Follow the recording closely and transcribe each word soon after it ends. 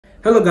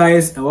Hello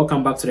guys, and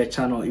welcome back to the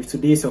channel. If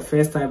today is your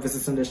first time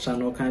visiting this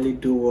channel, kindly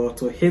do well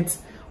to hit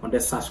on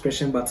the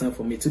subscription button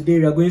for me. Today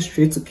we are going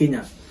straight to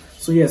Kenya.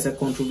 So yes, a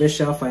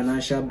controversial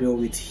financial bill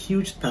with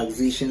huge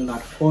taxation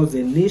that caused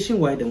a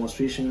nationwide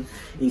demonstration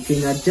in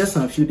Kenya just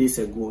a few days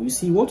ago. You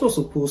see, what was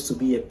supposed to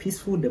be a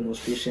peaceful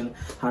demonstration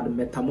had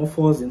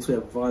metamorphosed into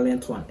a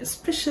violent one,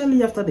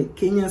 especially after the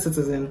Kenyan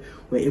citizens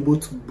were able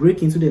to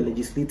break into the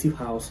legislative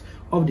house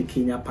of the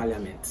Kenya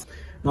parliament.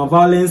 Now,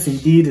 violence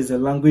indeed is the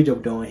language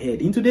of the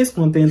unheard. In today's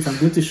content, I'm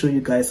going to show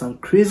you guys some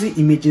crazy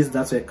images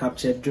that were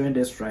captured during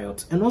this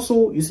riot. And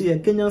also, you see, a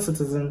Kenyan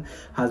citizen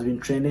has been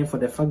trending for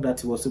the fact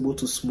that he was able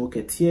to smoke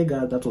a tear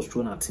gas that was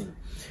thrown at him.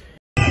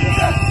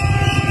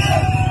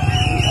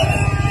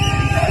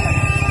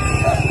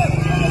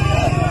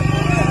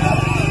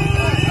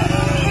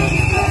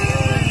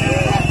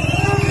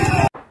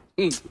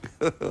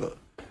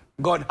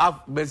 God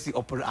have mercy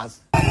upon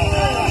us.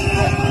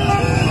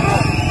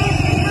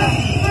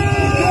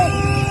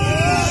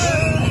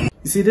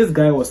 You see, this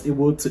guy was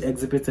able to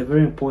exhibit a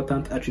very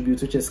important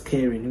attribute, which is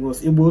caring. He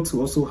was able to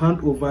also hand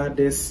over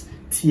this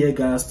tear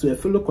gas to a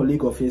fellow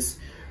colleague of his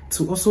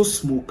to also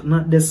smoke.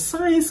 Now, the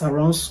science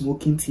around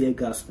smoking tear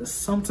gas is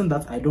something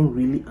that I don't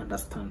really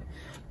understand.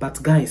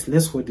 But guys,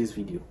 let's watch this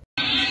video.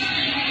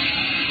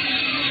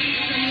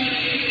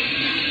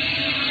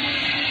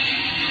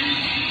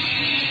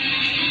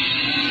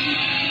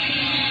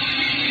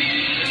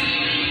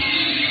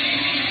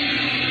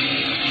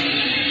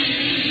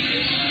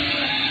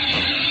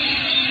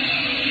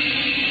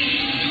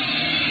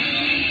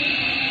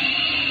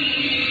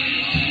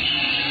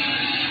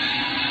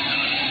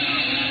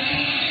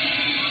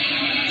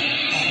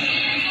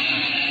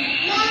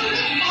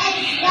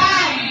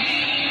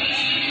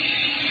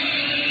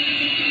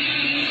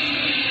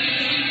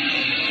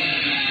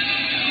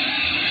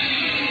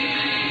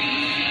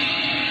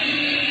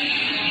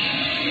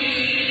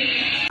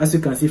 As you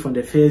can see from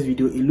the first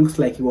video, it looks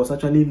like he was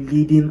actually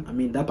leading,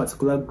 that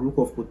particular group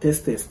of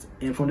protesters.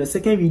 And from the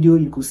second video,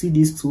 you could see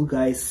these two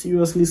guys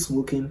seriously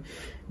smoking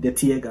the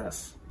tear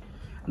gas.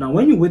 Now,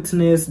 when you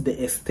witness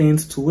the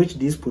extent to which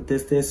these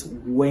protesters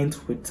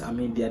went with,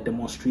 their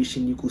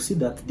demonstration, you could see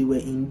that they were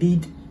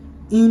indeed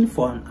in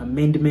for an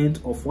amendment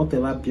of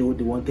whatever bill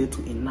they wanted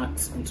to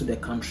enact into the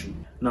country.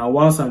 Now,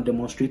 while some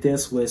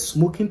demonstrators were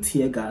smoking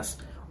tear gas,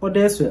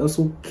 others were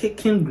also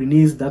kicking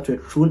grenades that were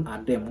thrown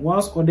at them,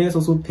 whilst others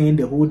also turned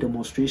the whole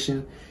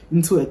demonstration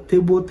into a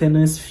table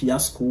tennis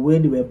fiasco where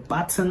they were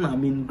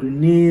batting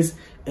grenades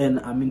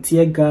and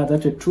tear gas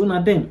that were thrown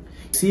at them.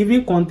 So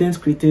even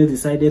content creators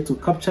decided to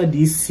capture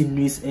these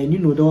sceneries, and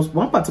there was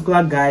one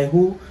particular guy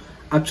who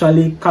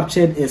actually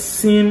captured a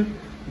scene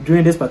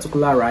during this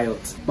particular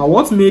riot. But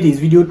what made his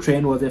video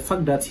trend was the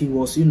fact that he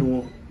was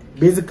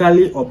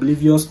basically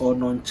oblivious or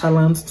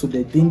nonchalant to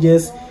the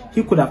dangers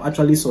he could have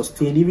actually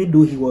sustained, even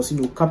though he was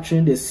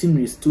capturing the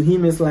sceneries. To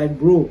him, it's like,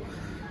 bro,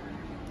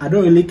 I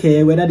don't really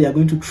care whether they are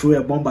going to throw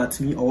a bomb at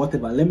me or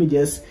whatever. Let me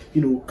just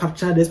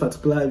capture this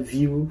particular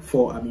view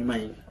for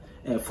my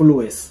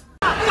followers.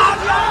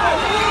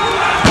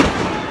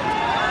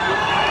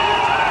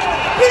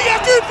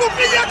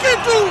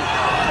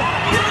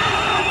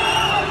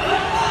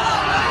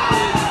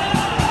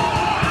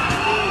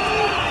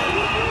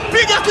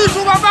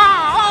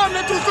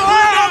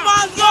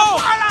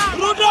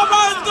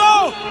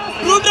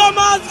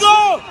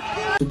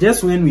 So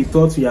just when we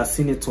thought we had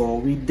seen it all,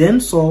 we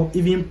then saw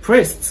even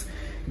priests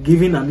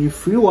giving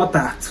free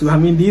water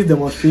to these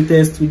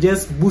demonstrators to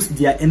just boost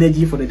their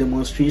energy for the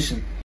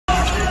demonstration.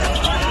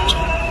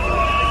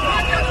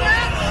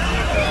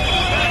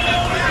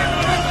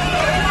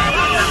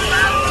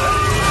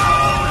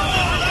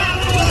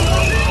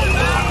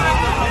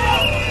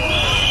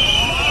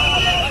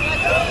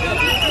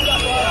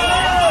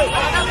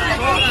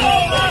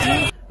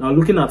 Now,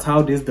 looking at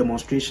how this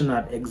demonstration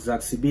had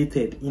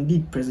exacerbated,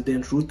 indeed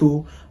President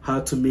Ruto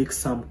had to make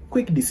some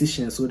quick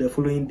decisions. So the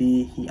following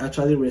day, he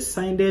actually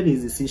rescinded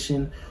his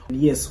decision.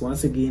 And yes,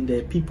 once again,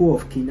 the people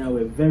of Kenya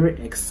were very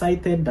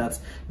excited that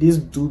this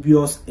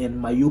dubious and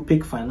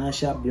myopic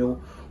financial bill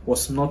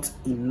was not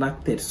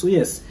enacted. So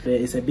yes, there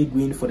is a big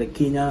win for the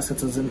Kenyan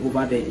citizen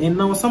over there. And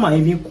now some are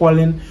even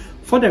calling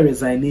for the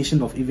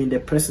resignation of even the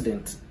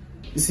president.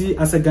 You see,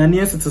 as a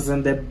Ghanaian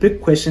citizen, the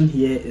big question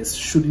here is,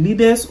 should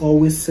leaders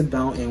always sit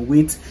down and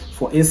wait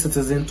for a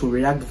citizen to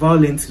react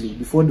violently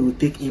before they will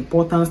take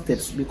important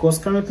steps? Because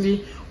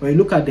currently, when you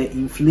look at the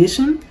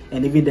inflation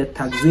and even the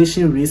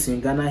taxation rates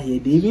in Ghana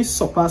here, they even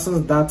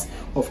surpasses that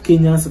of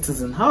Kenyan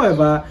citizens.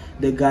 However,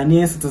 the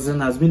Ghanaian citizen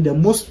has been the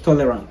most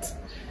tolerant.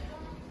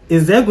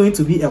 Is there going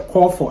to be a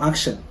call for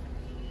action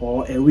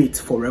or a wait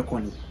for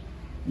reckoning?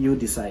 You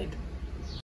decide.